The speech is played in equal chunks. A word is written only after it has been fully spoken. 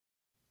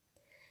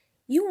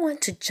You want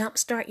to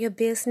jumpstart your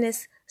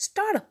business?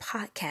 Start a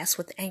podcast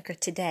with Anchor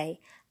today.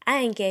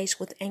 I engaged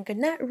with Anchor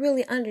not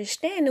really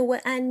understanding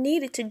what I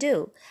needed to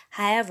do.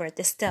 However,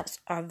 the steps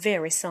are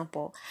very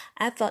simple.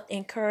 I felt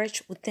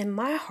encouraged within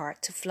my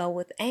heart to flow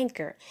with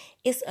Anchor.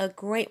 It's a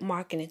great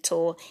marketing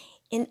tool,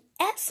 an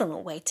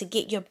excellent way to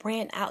get your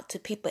brand out to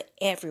people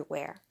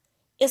everywhere.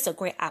 It's a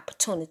great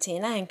opportunity,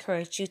 and I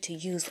encourage you to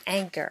use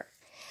Anchor.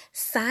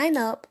 Sign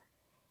up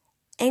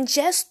and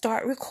just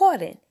start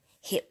recording.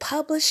 Hit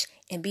publish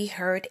and be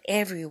heard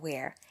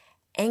everywhere.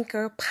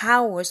 Anchor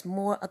powers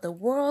more of the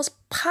world's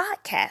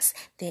podcasts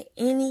than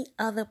any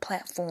other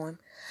platform.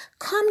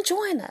 Come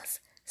join us.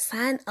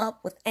 Sign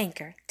up with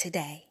Anchor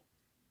today.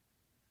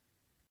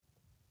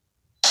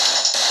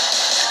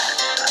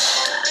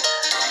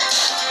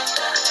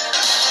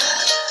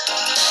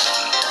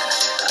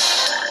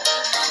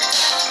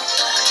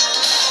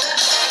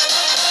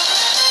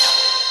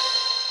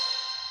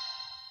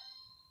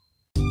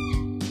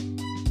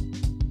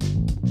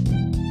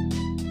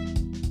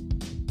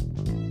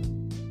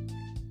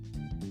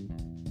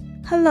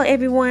 Hello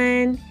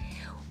everyone.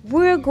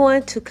 We're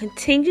going to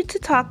continue to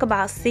talk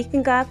about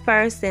seeking God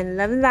first and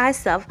loving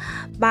thyself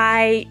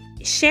by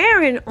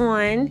sharing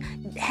on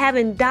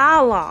having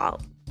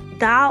dialogue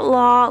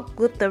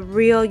with the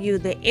real you,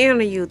 the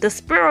inner you, the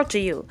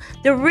spiritual you.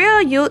 The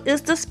real you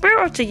is the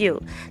spiritual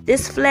you.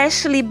 This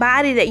fleshly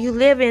body that you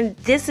live in,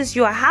 this is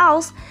your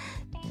house.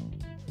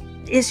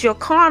 It's your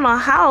carnal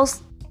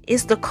house.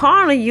 It's the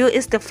carnal you,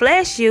 it's the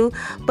flesh you,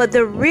 but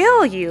the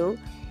real you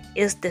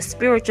is the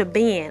spiritual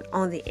being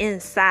on the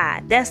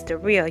inside. That's the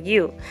real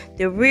you.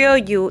 The real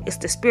you is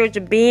the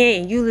spiritual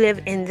being, and you live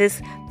in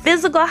this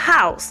physical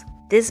house,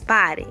 this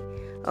body.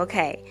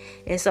 Okay.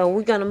 And so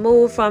we're going to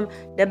move from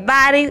the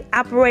body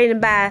operating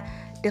by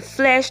the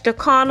flesh, the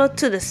carnal,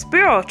 to the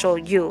spiritual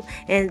you.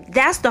 And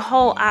that's the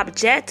whole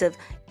objective.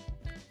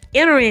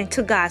 Enter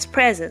into God's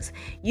presence.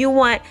 You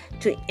want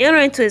to enter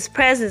into his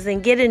presence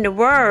and get in the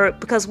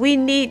word, because we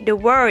need the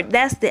word.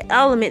 That's the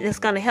element that's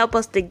going to help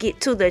us to get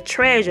to the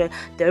treasure,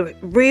 the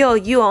real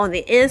you on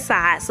the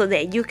inside, so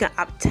that you can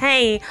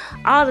obtain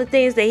all the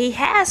things that he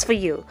has for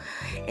you.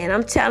 And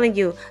I'm telling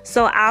you,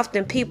 so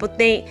often people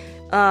think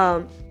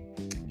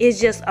it's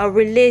just a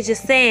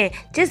religious saying.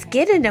 Just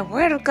get in the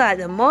word of God.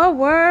 The more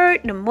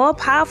word, the more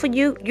powerful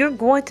you're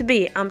going to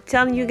be. I'm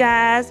telling you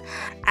guys,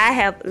 I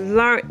have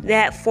learned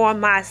that for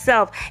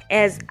myself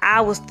as I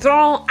was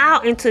thrown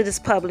out into this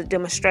public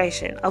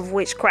demonstration of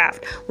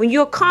witchcraft. When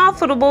you're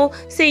comfortable,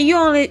 see, you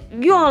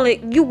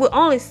will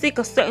only seek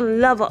a certain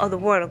level of the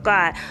word of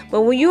God.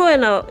 But when you're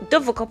in a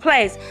difficult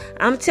place,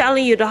 I'm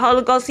telling you, the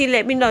Holy Ghost, he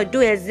let me know,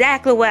 do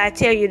exactly what I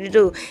tell you to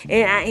do.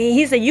 And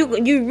he said, you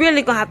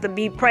really gonna have to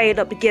be prayed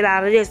up to get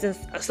out of this. And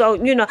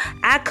so,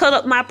 I cut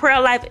up my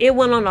prayer life. It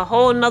went on a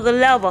whole nother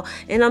level.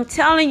 And I'm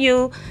telling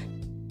you,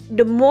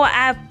 the more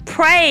I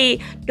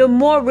prayed, the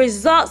more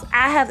results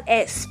I have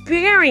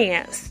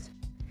experienced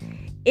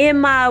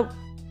in my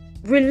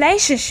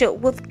relationship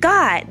with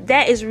God.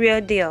 That is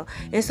real deal.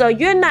 And so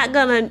you're not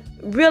going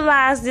to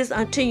realize this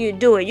until you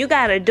do it. You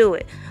got to do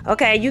it.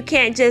 Okay, you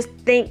can't just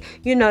think,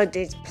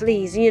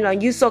 please,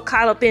 you so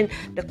caught up in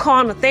the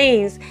carnal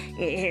things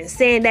and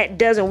saying that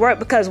doesn't work,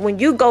 because when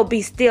you go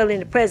be still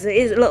in the present,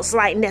 it looks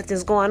like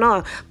nothing's going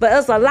on. But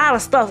there's a lot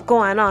of stuff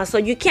going on, so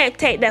you can't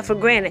take that for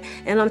granted.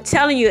 And I'm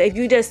telling you, if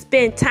you just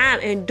spend time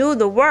and do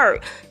the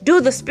work, do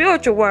the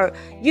spiritual work,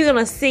 you're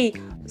going to see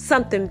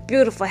something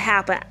beautiful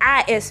happen.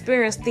 I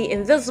experienced the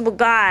invisible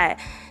God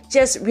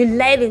just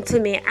relating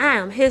to me. I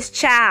am his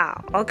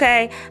child,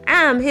 okay?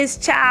 I am his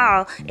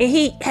child, and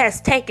he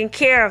has taken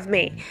care of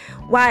me.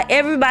 While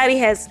everybody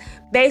has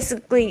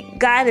basically,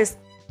 God has,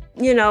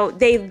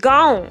 they've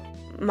gone.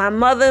 My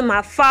mother,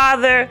 my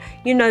father,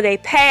 they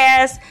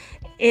passed,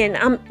 and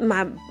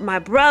my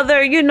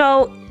brother,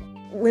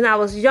 when I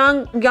was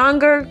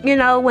younger,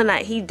 when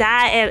he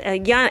died at a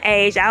young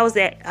age, I was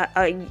at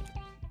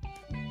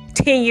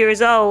 10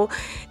 years old,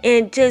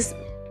 and just,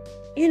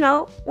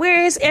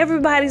 where is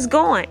everybody's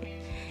going?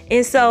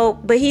 And so,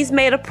 but he's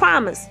made a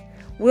promise.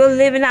 We're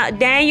living out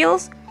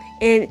Daniel's,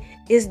 and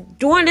it's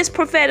during this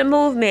prophetic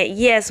movement.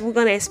 Yes, we're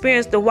going to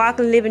experience the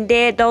walking living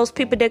dead. Those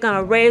people, they're going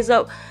to raise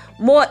up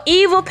more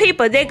evil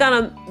people. They're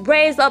going to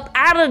raise up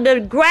out of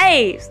the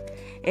graves.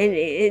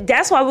 And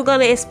that's why we're going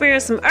to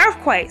experience some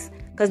earthquakes,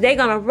 because they're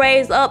going to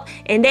raise up,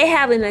 and they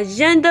have an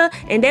agenda,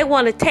 and they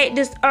want to take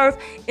this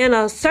earth in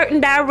a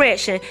certain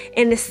direction.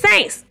 And the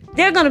saints,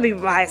 they're going to be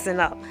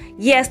rising up.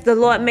 Yes, the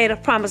Lord made a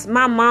promise.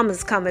 My mom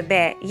is coming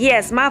back.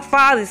 Yes, my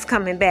father's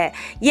coming back.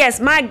 Yes,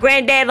 my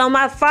granddad on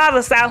my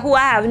father's side, who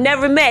I have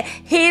never met,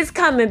 he's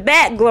coming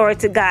back. Glory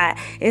to God.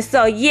 And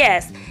so,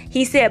 yes,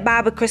 he said,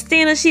 Baba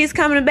Christina, she's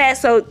coming back.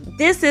 So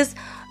this is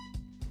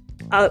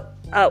a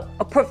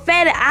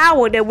prophetic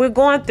hour that we're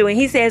going through. And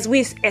he says,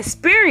 we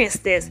experience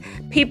this.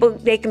 People,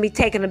 they can be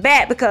taken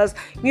aback, because,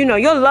 your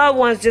loved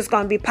one's just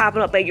going to be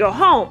popping up at your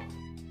home.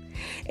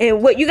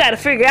 And what you got to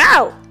figure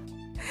out,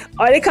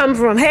 Are they coming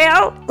from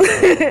hell?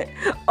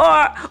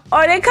 or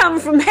are they coming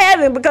from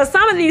heaven? Because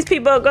some of these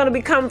people are going to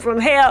be coming from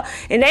hell,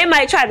 and they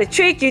might try to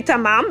trick you,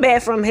 talking about I'm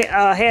bad from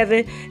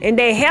heaven, and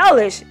they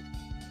hellish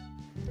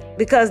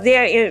because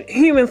they're in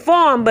human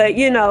form. But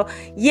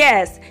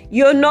yes,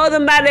 you'll know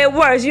them by their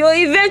words. You'll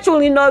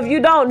eventually know if you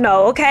don't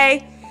know,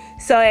 okay?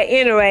 So at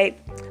any rate,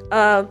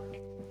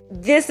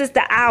 this is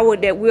the hour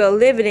that we're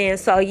living in.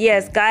 So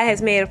yes, God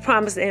has made a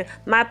promise, and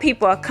my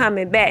people are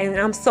coming back, and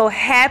I'm so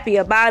happy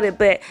about it.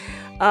 But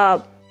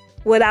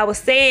what I was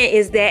saying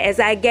is that as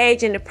I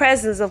gauge in the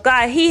presence of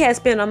God, He has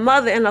been a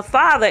mother and a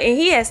father, and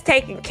He has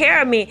taken care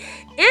of me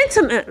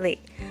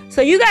intimately.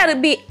 So you got to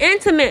be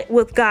intimate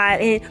with God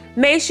and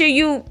make sure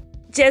you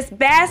just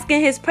bask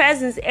in His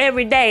presence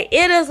every day.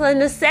 It is a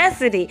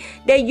necessity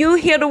that you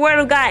hear the word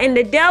of God. And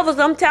the devils,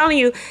 I'm telling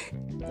you,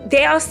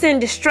 they'll send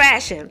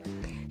distraction.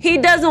 He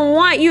doesn't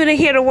want you to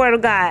hear the word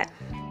of God.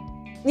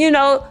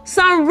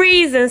 Some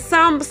reason,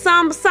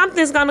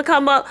 something's gonna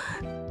come up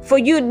for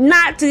you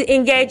not to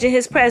engage in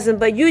His presence,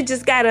 but you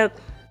just gotta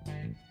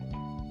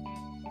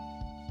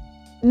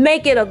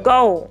make it a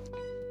goal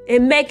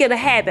and make it a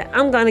habit.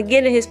 I'm gonna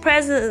get in His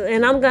presence,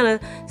 and I'm gonna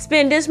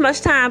spend this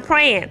much time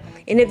praying.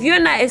 And if you're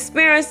not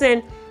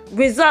experiencing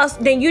results,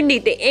 then you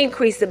need to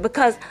increase it,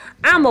 because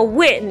I'm a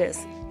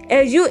witness.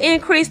 As you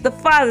increase, the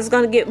Father is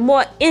going to get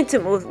more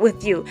intimate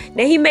with you.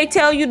 Now, He may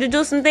tell you to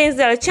do some things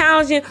that are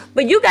challenging,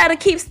 but you got to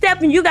keep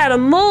stepping. You got to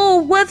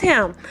move with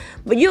Him.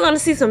 But you're going to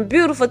see some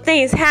beautiful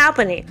things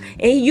happening.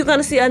 And you're going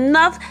to see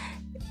enough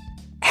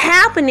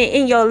happening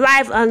in your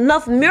life,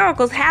 enough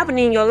miracles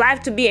happening in your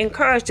life to be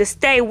encouraged to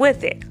stay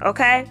with it,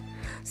 okay?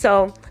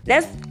 So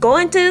let's go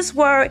into this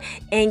word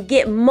and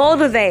get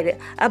motivated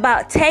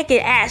about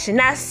taking action,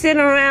 not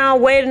sitting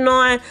around waiting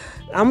on,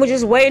 I'm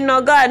just waiting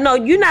on God. No,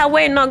 you're not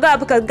waiting on God,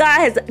 because God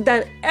has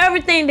done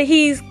everything that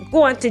He's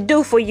going to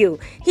do for you.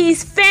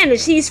 He's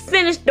finished. He's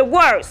finished the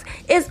works.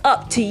 It's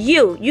up to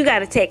you. You got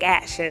to take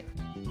action.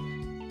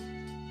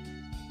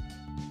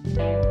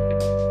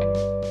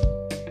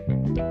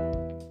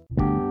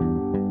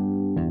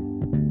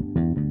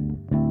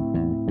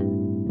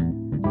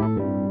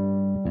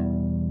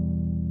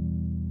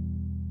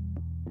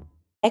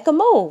 Make a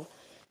move.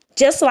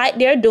 Just like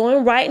they're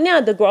doing right now.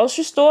 The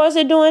grocery stores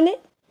are doing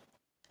it.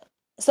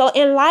 So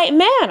in like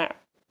manner,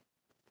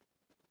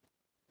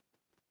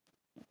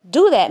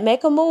 do that.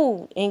 Make a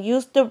move and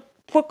use the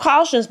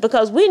precautions,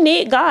 because we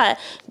need God,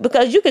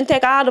 because you can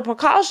take all the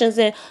precautions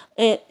and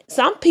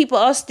some people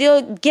are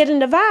still getting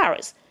the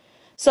virus.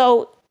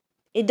 So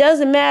it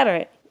doesn't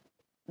matter.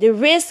 The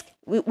risk,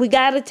 we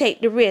got to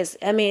take the risk.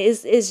 I mean,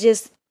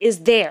 it's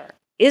there.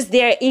 It's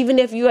there even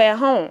if you're at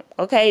home,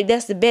 okay?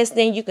 That's the best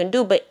thing you can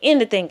do, but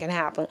anything can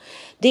happen.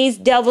 These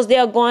devils,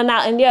 they're going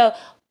out and they're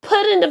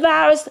putting the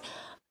virus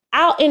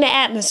out in the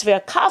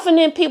atmosphere, coughing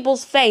in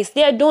people's face.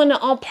 They're doing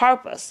it on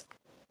purpose.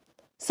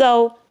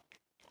 So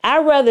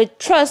I'd rather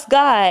trust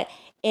God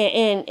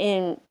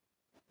and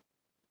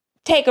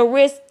take a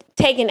risk,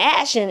 taking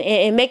action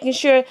and making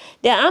sure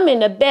that I'm in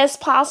the best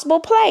possible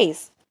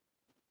place.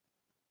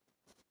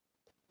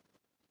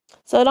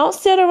 So don't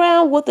sit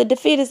around with a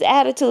defeatist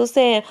attitude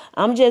saying,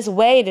 I'm just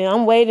waiting,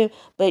 I'm waiting.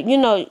 But you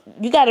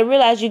got to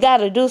realize you got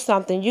to do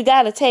something. You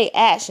got to take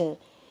action.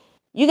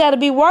 You got to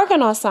be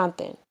working on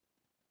something.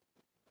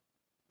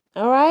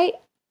 All right.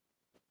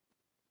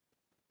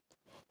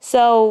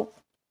 So,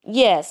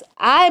 yes,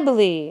 I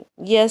believe,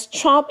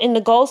 Trump and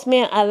the Ghost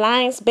Man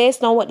Alliance,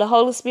 based on what the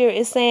Holy Spirit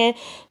is saying,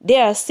 they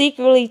are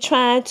secretly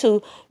trying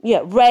to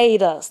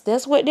raid us.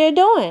 That's what they're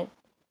doing.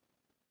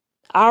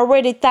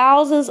 Already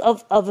thousands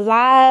of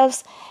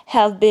lives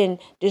have been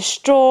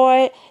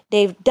destroyed.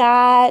 They've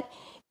died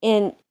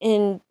in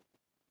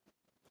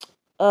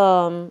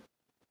all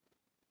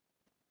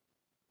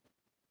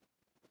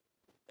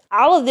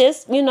of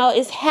this,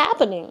 is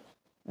happening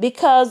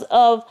because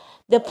of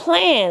the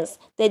plans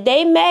that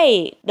they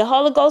made. The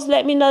Holy Ghost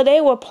let me know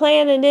they were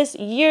planning this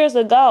years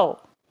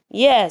ago.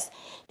 Yes,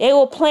 they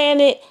were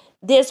planning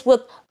this with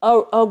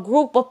a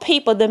group of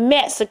people, the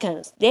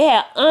Mexicans. They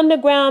had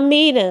underground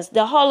meetings.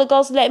 The Holy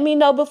Ghost let me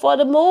know before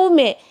the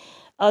movement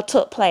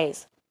took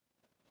place.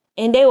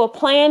 And they were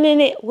planning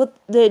it with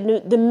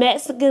the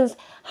Mexicans,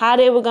 how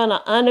they were going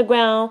to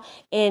underground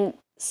and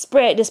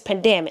spread this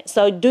pandemic.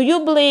 So do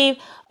you believe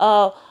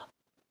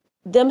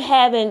them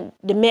having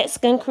the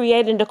Mexican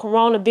creating the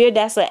corona beer,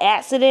 that's an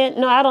accident?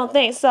 No, I don't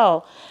think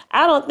so.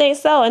 I don't think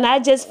so. And I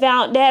just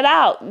found that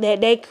out,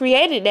 that they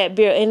created that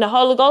beer. And the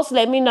Holy Ghost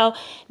let me know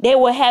they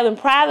were having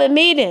private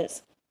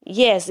meetings.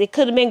 Yes, it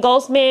could have been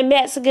Ghost Man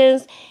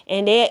Mexicans,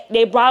 and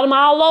they brought them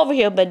all over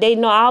here, but they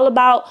know all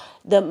about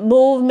the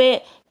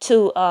movement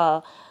to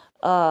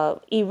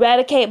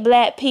eradicate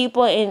black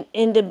people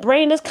and to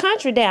bring this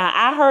country down.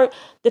 I heard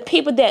the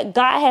people that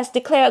God has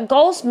declared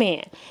Ghost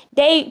Man,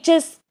 they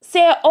just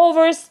said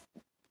over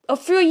a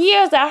few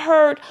years, I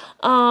heard,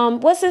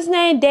 what's his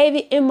name?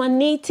 David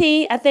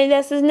Immunity. I think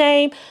that's his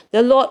name.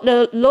 The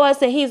Lord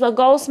said he's a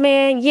ghost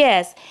man.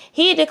 Yes.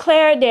 He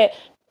declared that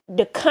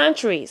the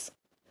countries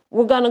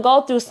were going to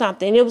go through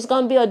something. It was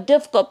going to be a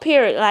difficult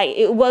period. Like,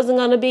 it wasn't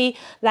going to be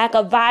like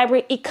a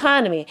vibrant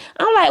economy.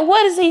 I'm like,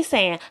 what is he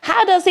saying?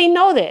 How does he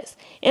know this?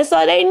 And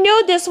so they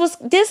knew this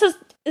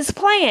is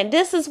planned.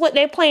 This is what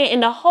they're playing.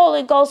 And the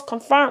Holy Ghost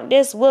confirmed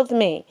this with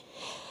me.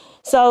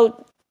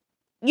 So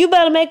you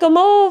better make a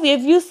move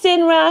if you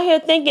sitting around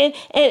here thinking,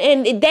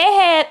 and they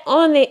had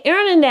on the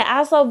internet,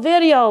 I saw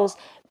videos,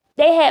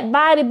 they had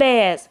body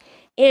bags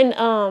in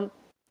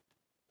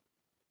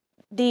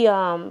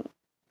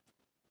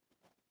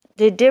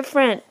the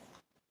different,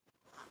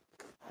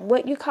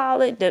 what you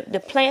call it,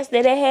 the plants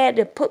that they had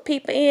to put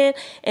people in,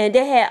 and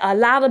they had a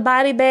lot of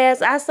body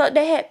bags. I saw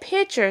they had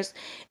pictures,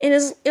 and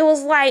it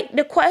was like,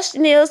 the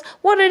question is,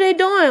 what are they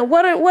doing?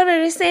 What are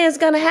they saying is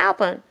going to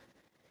happen?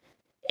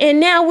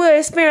 And now we're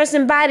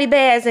experiencing body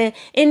bags, and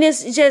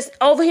it's just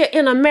over here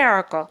in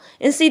America.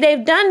 And see,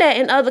 they've done that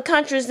in other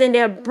countries, and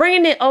they're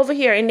bringing it over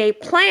here, and they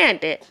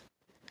planned it.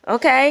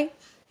 Okay?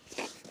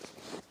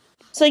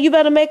 So you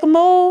better make a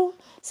move.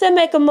 Say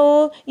make a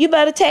move. You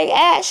better take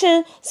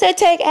action. Say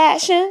take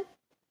action.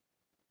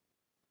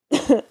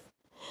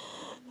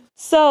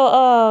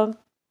 So,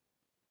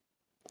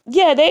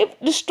 yeah, they've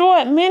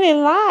destroyed many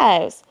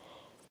lives.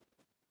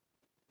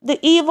 The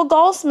evil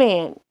ghost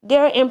man,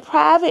 they're in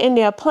private and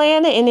they're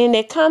planning, and then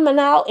they're coming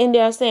out and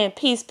they're saying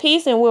peace,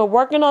 peace, and we're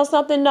working on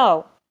something.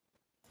 No.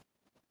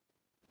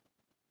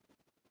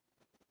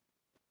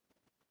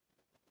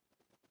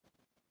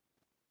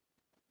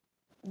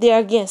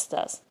 They're against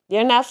us.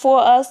 They're not for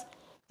us.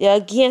 They're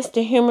against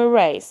the human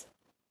race.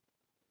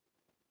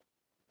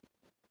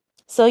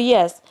 So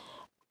yes,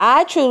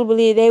 I truly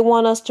believe they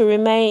want us to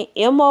remain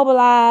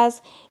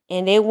immobilized,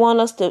 and they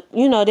want us to,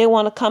 they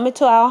want to come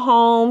into our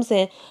homes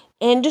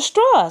and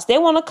destroy us. They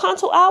want to come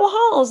to our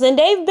homes, and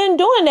they've been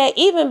doing that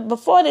even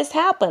before this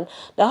happened.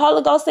 The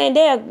Holy Ghost saying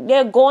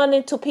they're going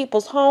into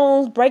people's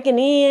homes, breaking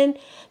in.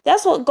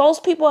 That's what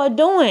ghost people are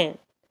doing.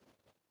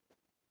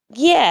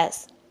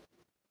 Yes.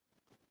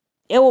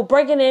 It was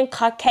breaking in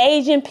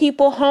Caucasian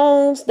people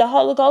homes. The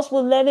Holy Ghost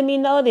was letting me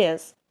know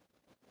this.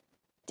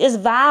 Just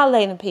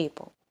violating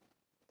people.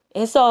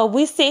 And so if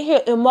we sit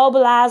here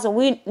immobilized and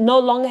we no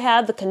longer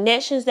have the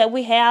connections that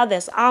we have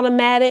that's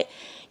automatic,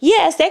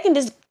 yes, they can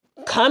just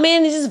come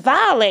in and just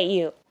violate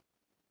you.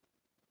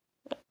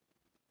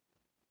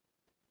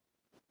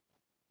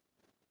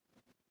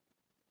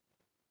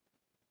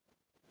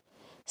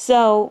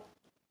 So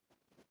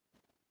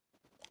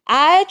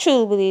I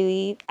truly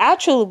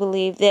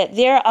believe that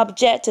their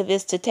objective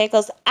is to take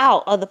us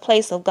out of the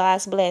place of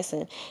God's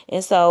blessing.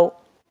 And so,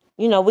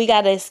 we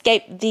got to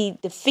escape the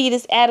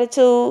defeatist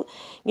attitude,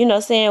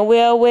 saying,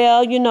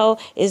 well,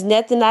 it's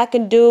nothing I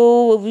can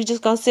do. We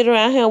just going to sit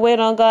around here and wait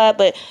on God.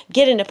 But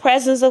get in the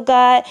presence of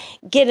God,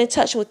 get in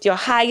touch with your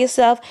higher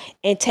self,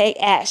 and take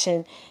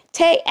action.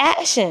 Take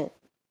action.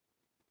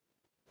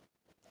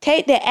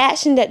 Take the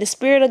action that the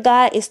Spirit of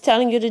God is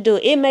telling you to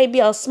do. It may be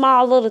a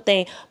small little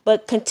thing,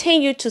 but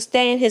continue to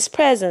stay in His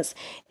presence.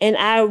 And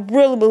I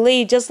really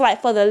believe, just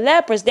like for the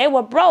lepers, they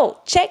were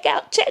broke. Check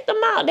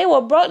them out. They were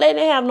broke. They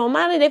didn't have no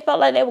money. They felt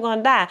like they were going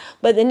to die.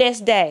 But the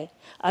next day,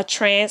 a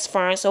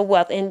transference of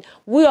wealth. And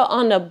we are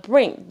on the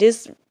brink.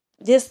 This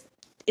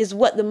is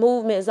what the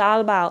movement is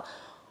all about.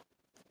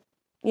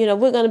 We're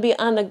going to be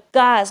under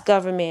God's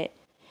government.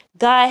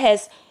 God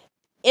has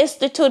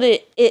instituted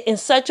it in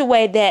such a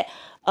way that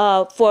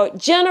for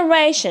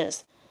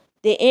generations,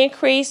 the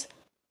increase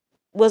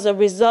was a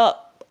result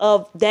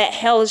of that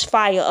hellish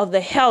fire, of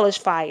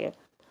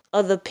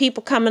the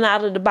people coming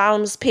out of the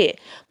bottomless pit.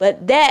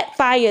 But that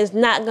fire is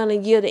not going to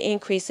yield the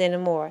increase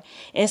anymore.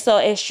 And so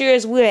as sure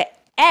as we're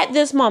at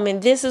this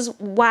moment, this is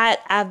why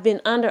I've been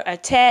under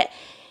attack,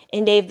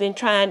 and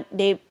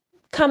they've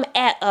come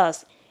at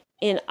us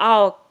in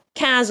all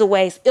kinds of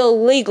ways,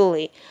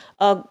 illegally,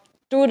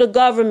 through the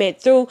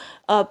government, through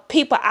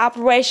people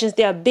operations,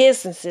 their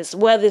businesses,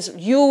 whether it's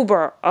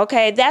Uber,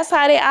 okay? That's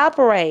how they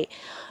operate.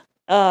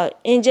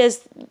 And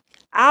just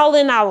all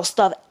in our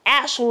stuff,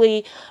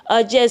 actually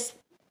just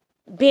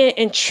being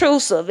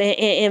intrusive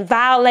and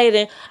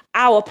violating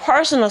our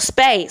personal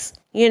space,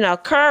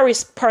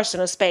 Curry's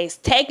personal space,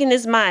 taking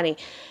his money,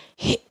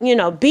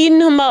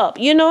 beating him up,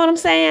 you know what I'm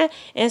saying?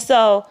 And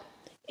so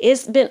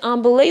it's been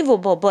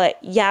unbelievable,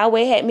 but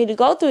Yahweh had me to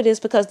go through this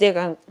because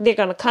they're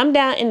gonna come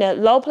down in the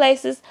low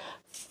places,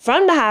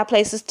 from the high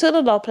places to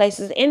the low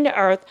places in the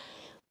earth,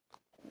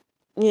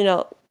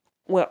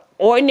 where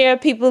ordinary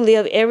people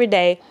live every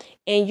day,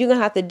 and you're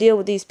gonna have to deal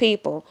with these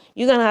people.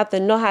 You're gonna have to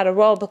know how to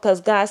roll,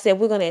 because God said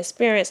we're gonna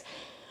experience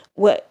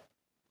what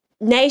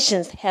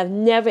nations have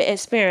never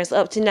experienced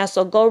up to now.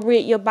 So go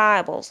read your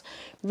Bibles.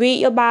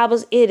 Read your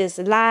Bibles. It is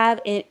live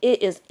and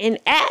it is in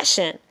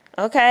action.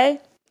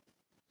 Okay.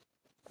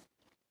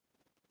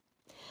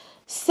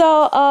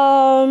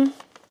 So,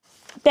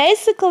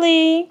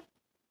 basically,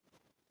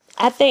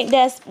 I think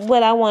that's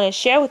what I want to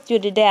share with you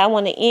today. I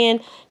want to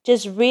end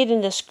just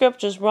reading the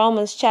scriptures,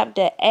 Romans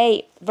chapter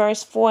 8,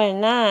 verse 4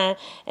 and 9.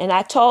 And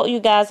I told you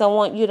guys, I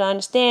want you to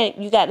understand,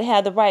 you got to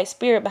have the right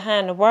spirit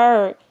behind the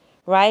word,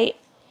 right?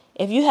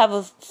 If you have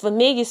a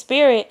familiar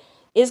spirit,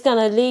 It's going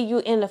to lead you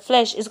in the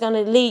flesh. It's going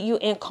to lead you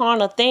in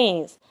carnal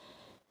things.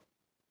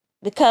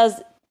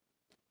 Because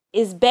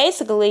it's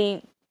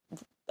basically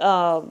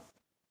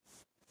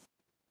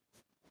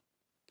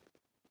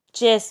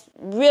just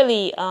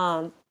really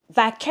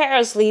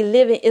vicariously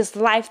living its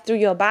life through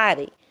your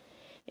body.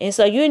 And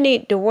so you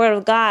need the word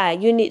of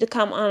God. You need to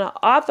come on an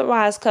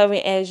authorized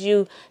covering as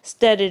you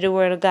study the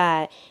word of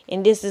God.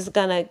 And this is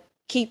going to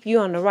keep you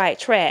on the right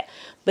track.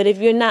 But if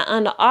you're not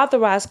under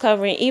authorized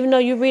covering, even though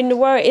you're reading the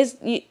word, it's,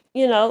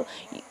 you know,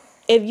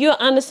 if you're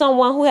under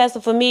someone who has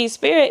a familiar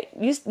spirit,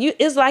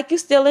 it's like you're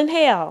still in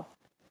hell.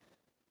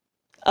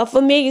 A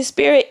familiar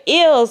spirit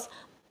is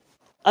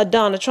a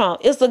Donald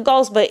Trump. It's a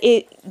ghost, but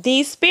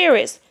these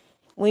spirits,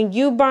 when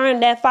you burn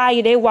that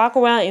fire, they walk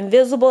around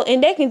invisible,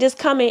 and they can just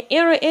come and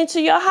enter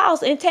into your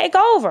house and take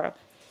over.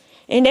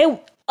 And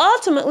they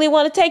ultimately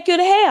want to take you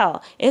to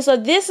hell. And so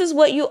this is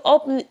what you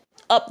open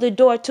up the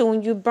door to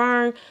when you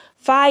burn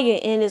fire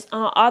and it's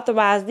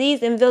unauthorized.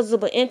 These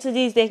invisible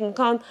entities, they can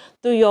come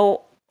through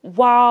your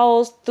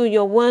walls, through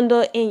your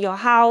window, in your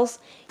house.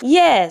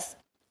 Yes.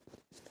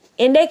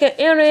 And they can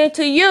enter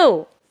into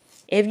you.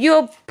 If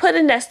you're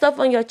putting that stuff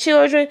on your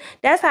children,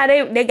 that's how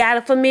they got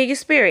a familiar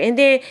spirit. And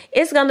then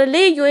it's going to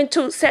lead you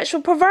into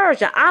sexual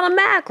perversion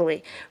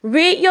automatically.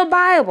 Read your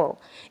Bible.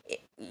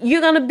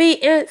 You're going to be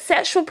in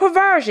sexual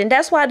perversion.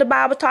 That's why the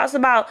Bible talks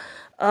about,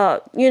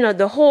 the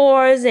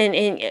whores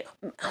and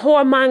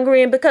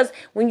whoremongering. Because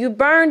when you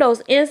burn those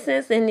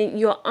incense and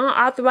you're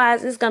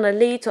unauthorized, it's going to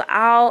lead to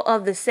all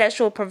of the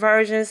sexual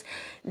perversions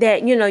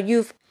that,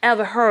 you've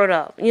ever heard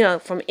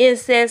of. From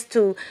incest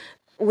to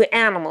with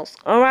animals.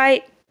 All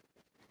right.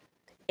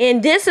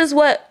 And this is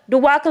what the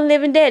walking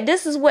living dead,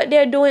 this is what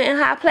they're doing in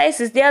high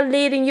places. They're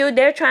leading you.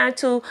 They're trying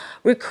to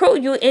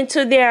recruit you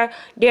into their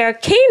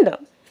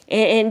kingdom.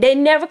 And they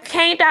never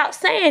came out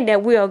saying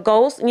that we're a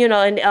ghost, and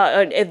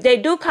if they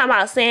do come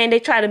out saying, they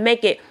try to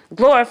make it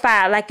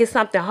glorified like it's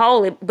something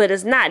holy, but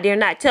it's not. They're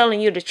not telling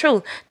you the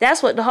truth.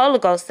 That's what the Holy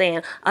Ghost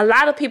saying. A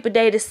lot of people,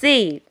 they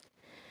deceive,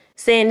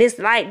 saying this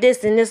like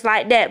this and this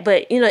like that,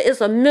 but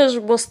it's a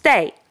miserable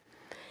state.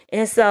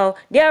 And so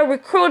they're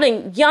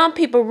recruiting young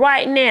people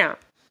right now,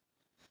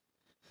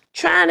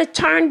 trying to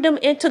turn them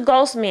into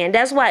ghost men.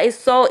 That's why it's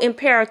so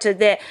imperative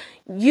that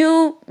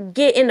you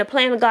get in the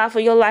plan of God for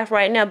your life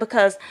right now,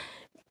 because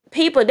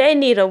people, they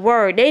need a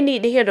word. They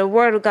need to hear the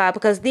word of God,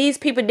 because these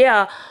people, they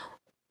are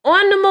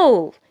on the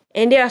move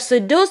and they are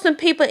seducing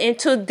people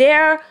into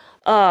their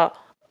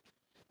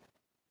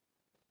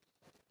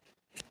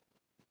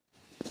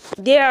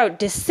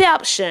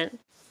deception.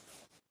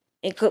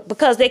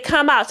 Because they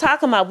come out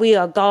talking about we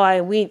are God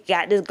and we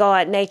got this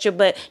God nature,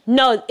 but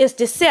no, it's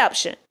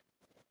deception.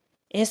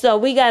 And so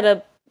we got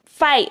to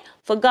fight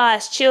for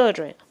God's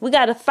children. We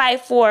got to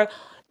fight for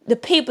the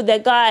people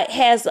that God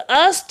has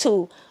us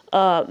to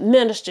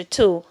minister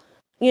to,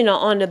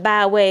 on the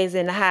byways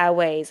and the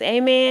highways.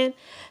 Amen.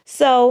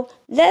 So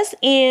let's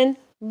end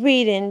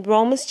reading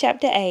Romans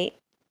chapter 8,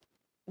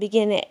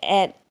 beginning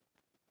at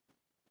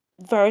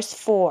verse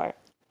 4.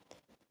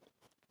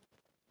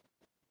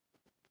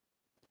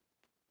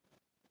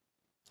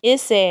 It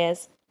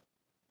says,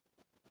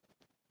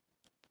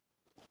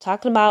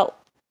 talking about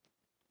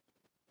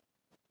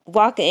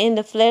walking in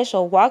the flesh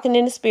or walking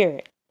in the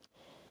spirit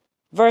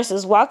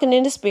versus walking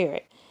in the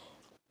spirit,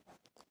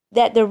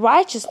 that the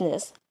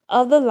righteousness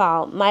of the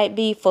law might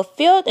be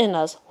fulfilled in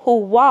us who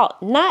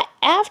walk not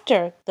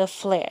after the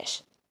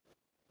flesh,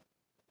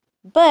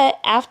 but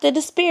after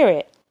the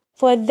spirit.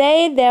 For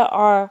they that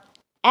are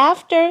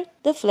after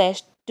the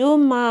flesh do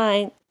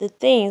mind the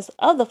things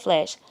of the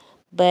flesh,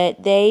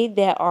 but they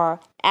that are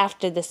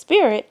after the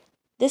spirit,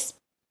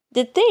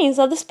 the things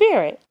of the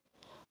spirit.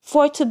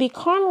 For to be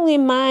carnally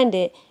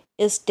minded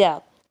is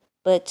death,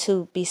 but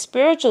to be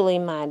spiritually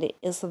minded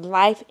is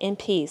life and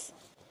peace.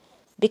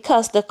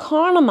 Because the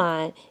carnal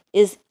mind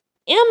is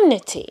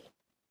enmity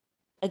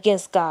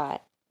against God.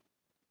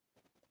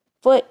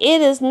 For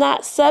it is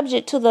not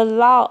subject to the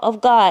law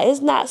of God.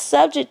 It's not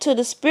subject to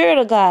the Spirit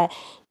of God.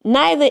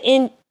 Neither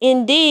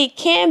indeed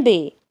can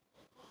be.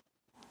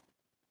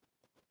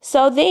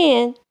 So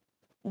then,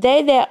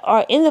 they that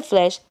are in the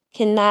flesh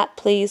cannot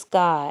please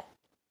God.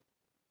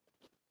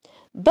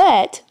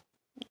 But,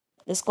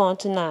 let's go on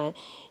to 9.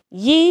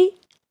 Ye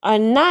are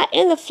not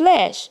in the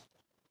flesh,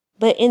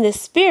 but in the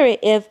spirit,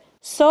 if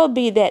so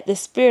be that the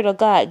Spirit of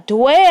God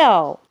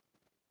dwell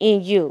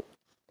in you.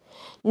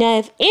 Now,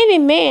 if any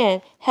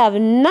man have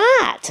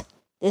not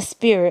the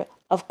Spirit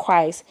of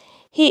Christ,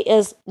 he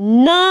is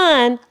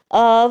none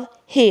of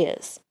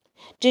his.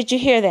 Did you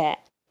hear that?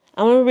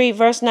 I'm going to read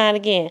verse 9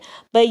 again.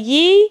 But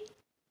ye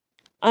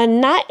are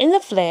not in the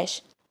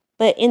flesh,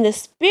 but in the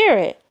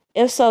spirit,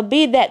 if so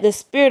be that the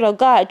Spirit of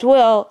God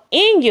dwell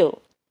in you.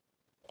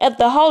 If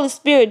the Holy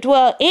Spirit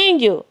dwell in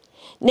you.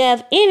 Now,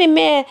 if any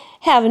man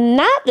have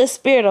not the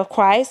Spirit of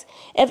Christ,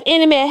 if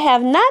any man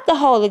have not the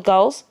Holy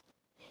Ghost,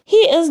 he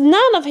is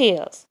none of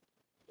his.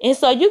 And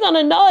so you're going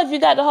to know if you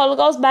got the Holy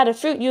Ghost by the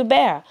fruit you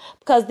bear,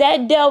 because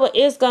that devil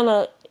is going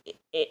to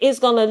it's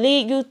going to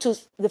lead you to,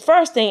 the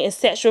first thing is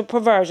sexual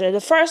perversion.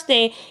 The first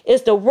thing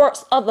is the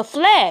works of the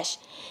flesh.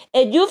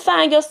 If you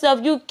find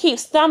yourself, you keep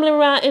stumbling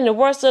around in the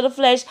works of the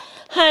flesh,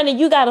 honey,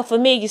 you got a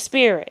familiar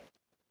spirit.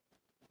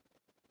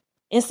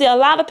 And see, a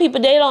lot of people,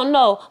 they don't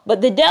know,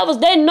 but the devils,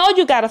 they know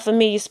you got a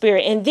familiar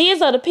spirit. And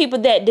these are the people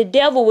that the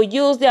devil will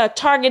use. They'll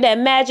target that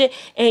magic,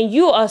 and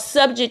you are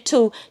subject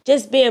to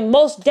just being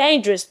most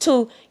dangerous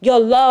to your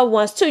loved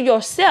ones, to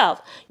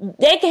yourself.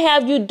 They can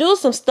have you do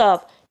some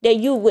stuff that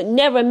you would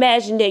never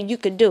imagine that you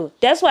could do.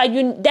 That's why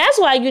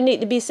you need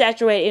to be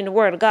saturated in the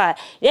word of God.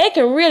 They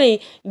can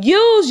really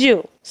use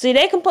you. See,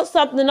 they can put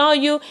something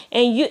on you,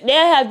 and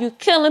they'll have you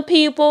killing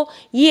people.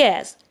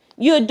 Yes,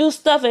 you'll do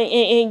stuff,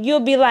 and you'll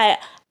be like,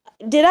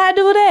 did I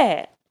do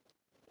that?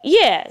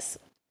 Yes.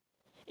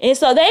 And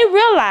so they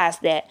realize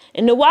that.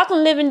 And the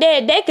walking living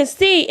dead, they can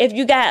see if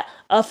you got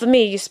a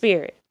familiar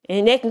spirit.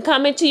 And they can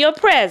come into your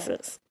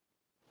presence.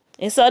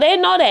 And so they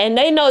know that. And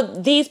they know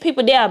these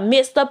people, they are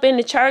mixed up in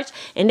the church.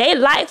 And they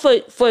like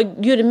for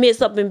you to mix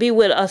up and be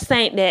with a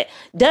saint that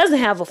doesn't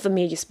have a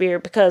familiar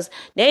spirit. Because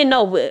they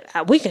know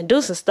we can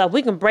do some stuff.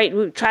 We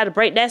try to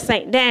break that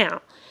saint down.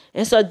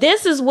 And so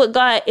this is what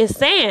God is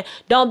saying.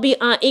 Don't be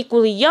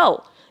unequally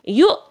yoked.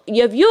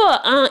 If you're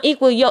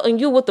unequally yoked and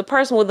you with the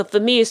person with a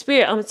familiar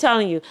spirit, I'm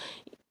telling you,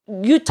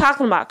 you're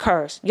talking about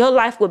curse. Your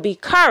life will be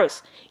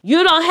cursed.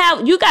 You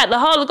got the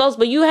Holy Ghost,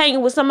 but you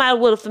hanging with somebody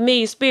with a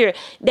familiar spirit,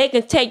 they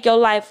can take your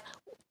life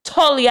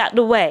totally out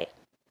the way.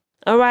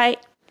 All right.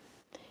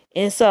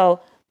 And so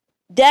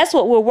that's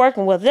what we're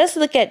working with. Let's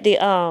look at the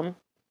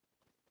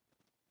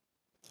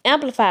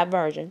Amplified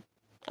version.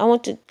 I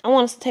want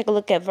us to take a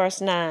look at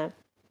verse 9.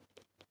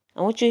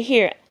 I want you to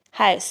hear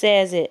how it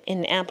says it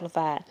in the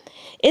Amplified.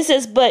 It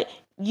says,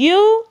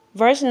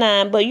 verse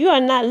 9, but you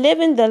are not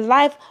living the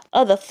life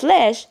of the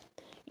flesh.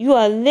 You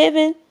are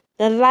living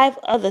the life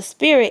of the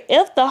Spirit.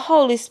 If the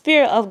Holy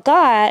Spirit of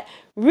God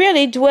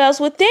really dwells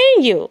within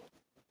you,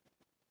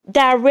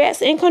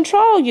 directs and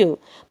control you.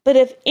 But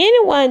if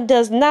anyone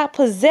does not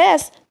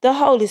possess the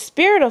Holy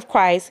Spirit of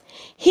Christ,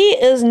 he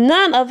is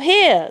none of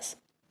his.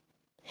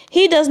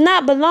 He does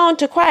not belong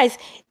to Christ,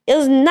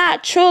 is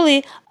not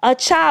truly a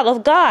child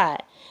of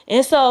God.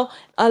 And so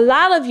a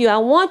lot of you, I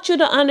want you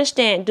to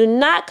understand, do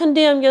not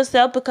condemn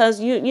yourself because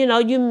you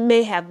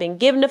may have been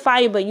given the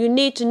fire, but you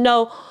need to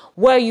know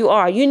where you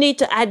are. You need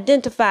to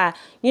identify,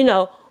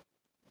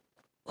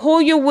 who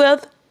you're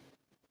with.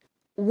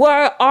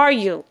 Where are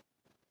you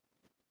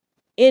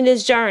in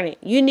this journey?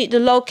 You need to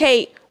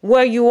locate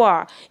where you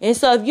are. And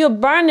so if you're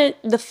burning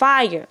the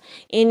fire,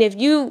 and if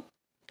you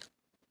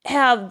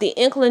have the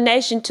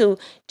inclination to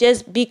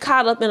just be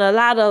caught up in a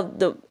lot of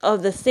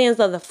the sins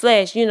of the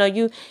flesh,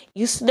 you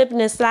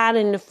slipping and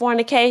sliding into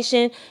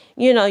fornication,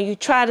 you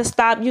try to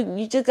stop,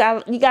 you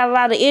got a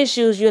lot of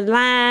issues. You're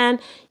lying,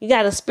 you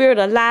got a spirit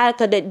of lie,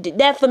 because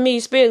that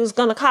familiar spirit is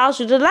going to cause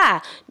you to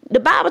lie. The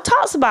Bible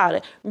talks about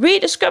it.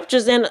 Read the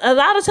scriptures, and a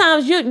lot of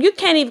times you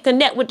can't even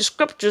connect with the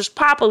scriptures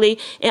properly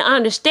and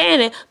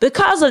understand it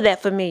because of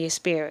that familiar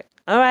spirit.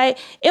 All right.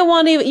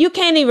 You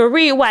can't even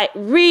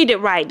read it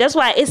right. That's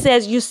why it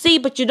says you see,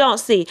 but you don't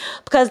see,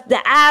 because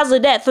the eyes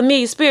of that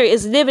familiar spirit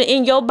is living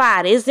in your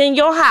body. It's in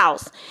your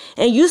house,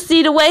 and you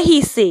see the way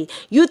he see.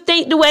 You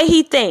think the way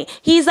he think.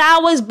 He's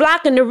always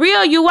blocking the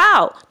real you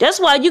out. That's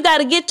why you got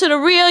to get to the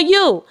real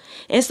you.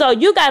 And so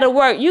you got to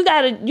work. You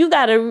got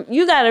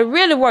to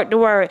really work the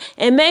word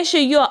and make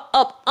sure you're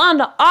up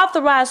under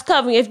authorized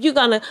covering. If you're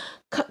going to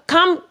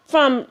come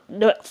from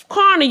the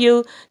carnal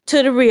you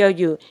to the real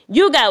you.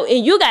 You got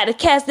to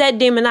cast that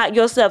demon out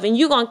yourself, and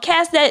you're going to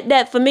cast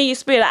that familiar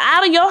spirit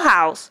out of your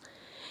house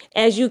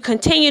as you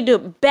continue to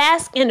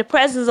bask in the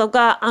presence of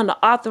God under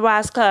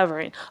authorized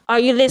covering. Are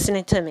you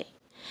listening to me?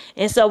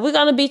 And so we're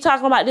going to be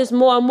talking about this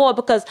more and more,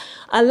 because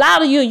a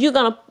lot of you're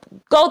going to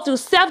go through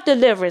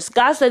self-deliverance.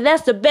 God said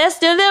that's the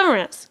best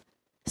deliverance.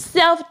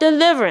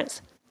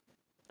 Self-deliverance.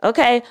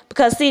 Okay,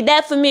 because see,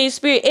 that familiar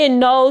spirit, it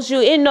knows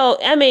you.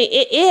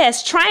 It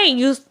has trained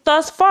you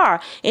thus far.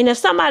 And if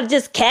somebody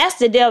just casts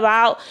the devil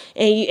out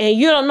and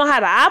you don't know how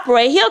to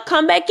operate, he'll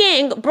come back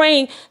in and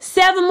bring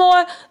 7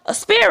 more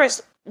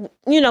spirits,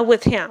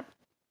 with him.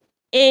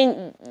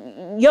 And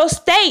your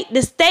state,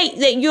 the state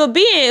that you'll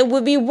be in,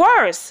 will be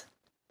worse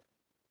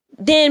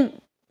than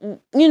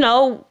when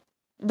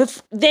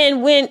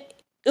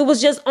it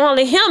was just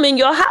only him in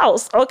your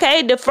house.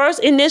 Okay, the first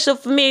initial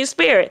familiar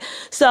spirit.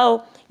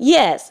 So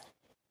yes,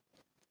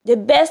 the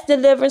best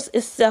deliverance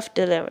is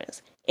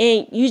self-deliverance.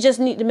 And you just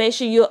need to make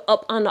sure you're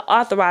up under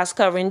authorized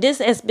covering. This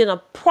has been a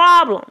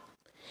problem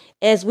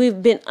as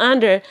we've been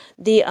under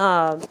the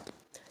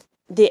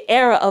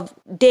era of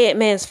dead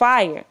man's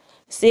fire.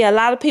 See, a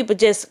lot of people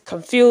just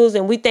confused,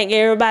 and we think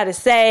everybody's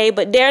saved,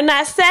 but they're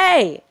not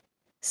saved.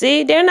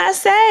 See, they're not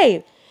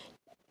saved.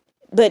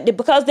 But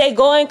because they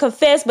go and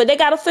confess, but they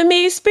got a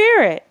familiar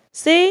spirit.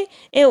 See,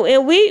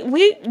 and we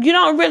you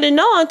don't really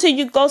know until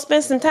you go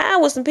spend some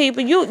time with some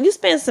people. You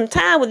spend some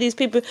time with these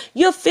people,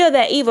 you'll feel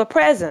that evil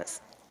presence.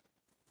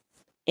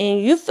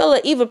 And you feel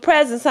an evil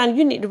presence, honey,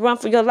 you need to run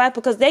for your life,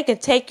 because they can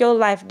take your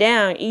life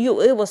down. It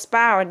will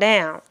spiral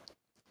down.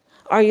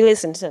 Are you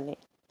listening to me?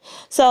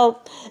 So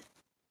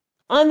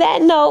on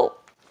that note,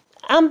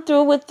 I'm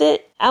through with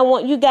it. I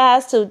want you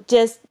guys to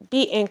just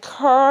be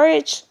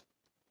encouraged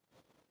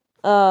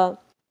during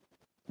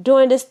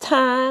this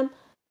time.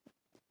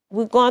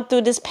 We're going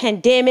through this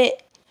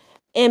pandemic,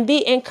 and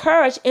be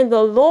encouraged in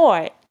the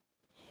Lord.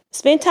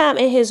 Spend time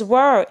in His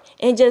Word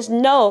and just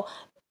know,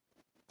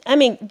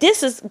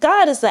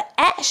 God is an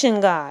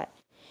action God.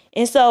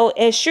 And so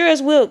as sure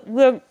as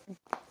we're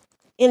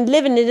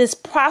living in this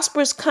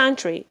prosperous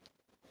country,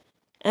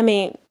 and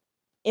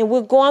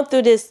we're going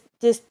through this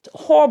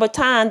horrible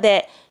time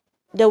that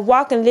the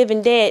walking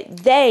living dead,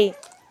 they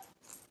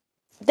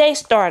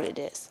started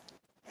this.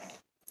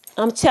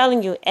 I'm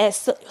telling you, at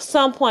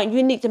some point,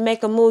 you need to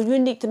make a move. You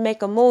need to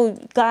make a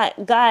move.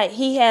 God,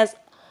 He has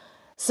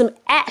some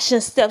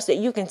action steps that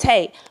you can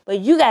take,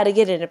 but you got to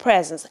get in the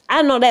presence.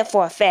 I know that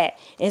for a fact.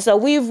 And so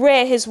we've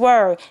read His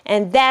Word,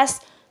 and that's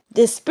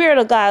the Spirit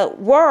of God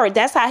Word.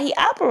 That's how He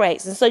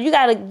operates. And so you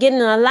got to get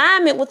in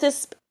alignment with His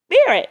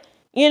Spirit,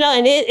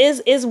 and it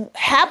is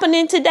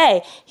happening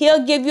today.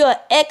 He'll give you an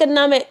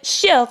economic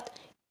shift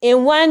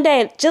in one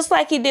day, just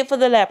like He did for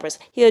the lepers.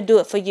 He'll do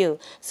it for you.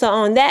 So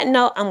on that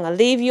note, I'm going to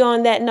leave you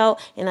on that note.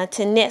 And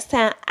until next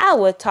time, I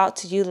will talk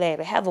to you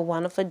later. Have a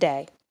wonderful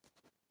day.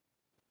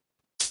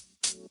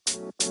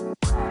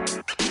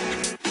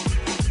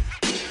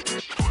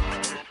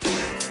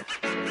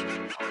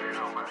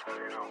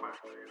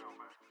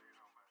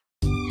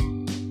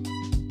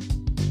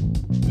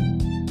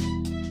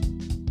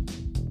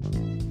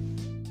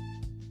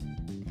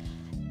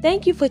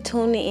 Thank you for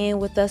tuning in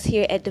with us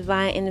here at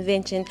Divine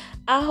Intervention.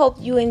 I hope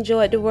you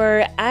enjoyed the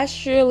word. I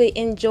surely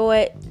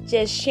enjoyed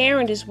just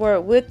sharing this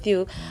word with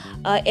you.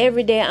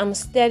 Every day I'm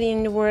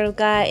studying the Word of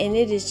God, and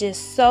it is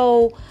just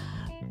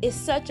it's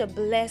such a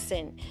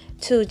blessing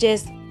to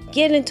just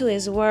get into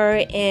His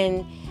Word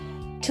and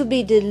to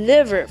be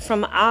delivered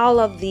from all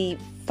of the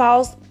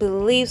false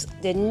beliefs,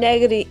 the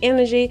negative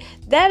energy.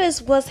 That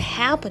is what's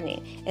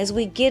happening as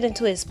we get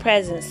into His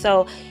presence.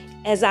 So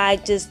as I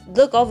just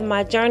look over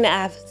my journey,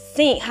 I've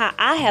seen how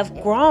I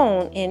have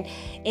grown and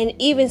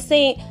even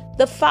seen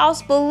the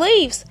false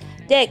beliefs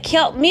that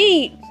kept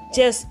me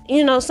just,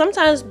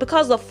 sometimes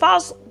because of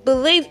false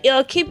belief,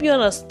 it'll keep you in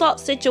a stuck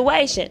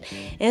situation.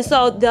 And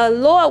so the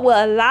Lord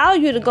will allow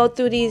you to go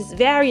through these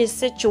various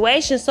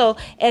situations. So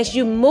as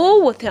you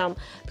move with Him,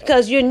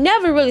 because you're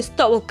never really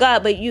stuck with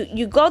God, but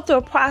you go through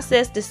a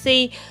process to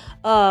see,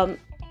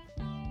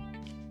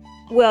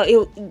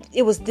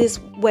 it was this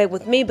way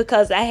with me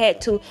because I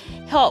had to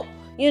help,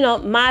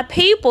 my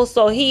people.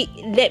 So He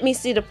let me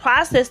see the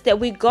process that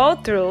we go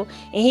through.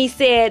 And He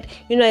said,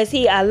 as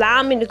He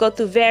allowed me to go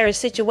through various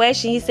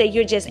situations, He said,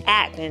 you're just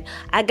acting.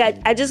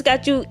 I just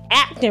got you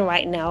acting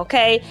right now.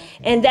 Okay.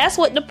 And that's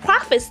what the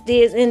prophets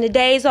did in the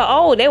days of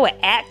old. They were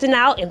acting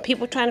out and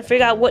people trying to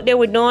figure out what they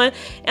were doing.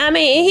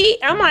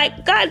 I'm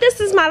like, God, this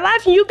is my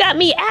life and you got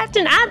me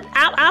acting.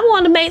 I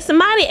want to make some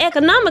money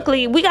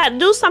economically. We got to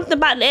do something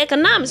about the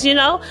economics,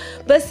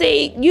 But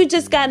see, you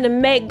just got to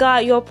make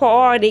God your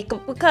priority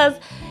because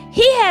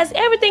He has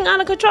everything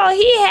under control.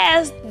 He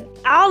has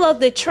all of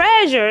the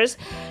treasures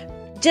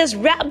just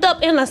wrapped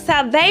up in a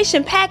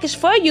salvation package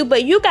for you,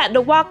 but you got to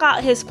walk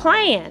out His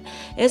plan.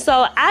 And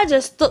so I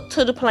just stuck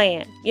to the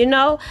plan,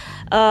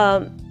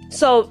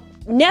 So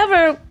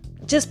never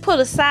just put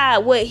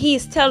aside what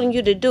He's telling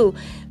you to do.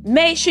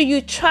 Make sure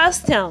you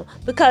trust Him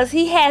because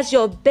He has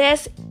your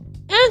best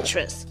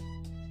interest.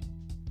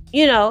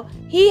 He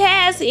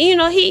has,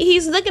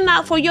 He's looking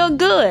out for your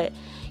good.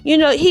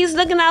 He's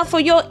looking out for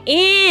your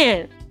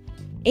end.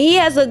 He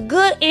has a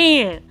good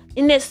end,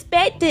 an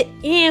expected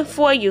end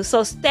for you.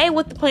 So stay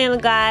with the plan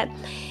of God.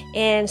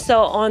 And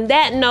so on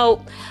that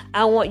note,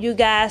 I want you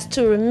guys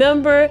to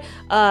remember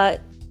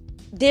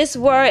this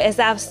word as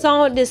I've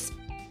sown this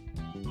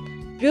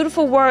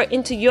beautiful word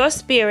into your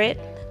spirit.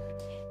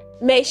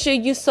 Make sure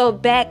you sow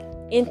back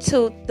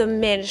into the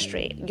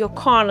ministry, your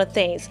carnal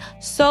things.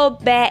 Sow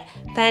back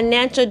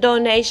financial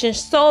donations.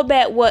 Sow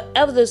back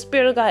whatever the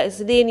Spirit of God is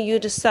leading you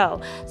to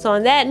sow. So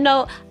on that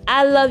note,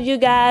 I love you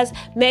guys.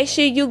 Make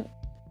sure you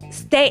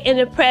stay in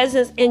the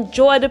presence.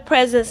 Enjoy the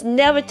presence.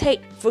 Never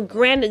take for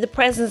granted the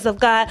presence of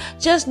God.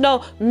 Just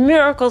know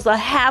miracles are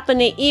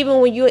happening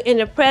even when you're in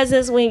the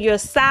presence. When you're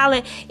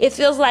silent, it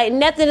feels like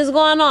nothing is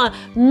going on.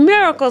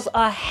 Miracles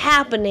are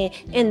happening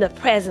in the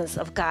presence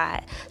of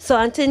God. So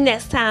until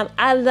next time,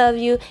 I love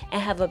you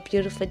and have a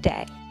beautiful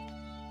day.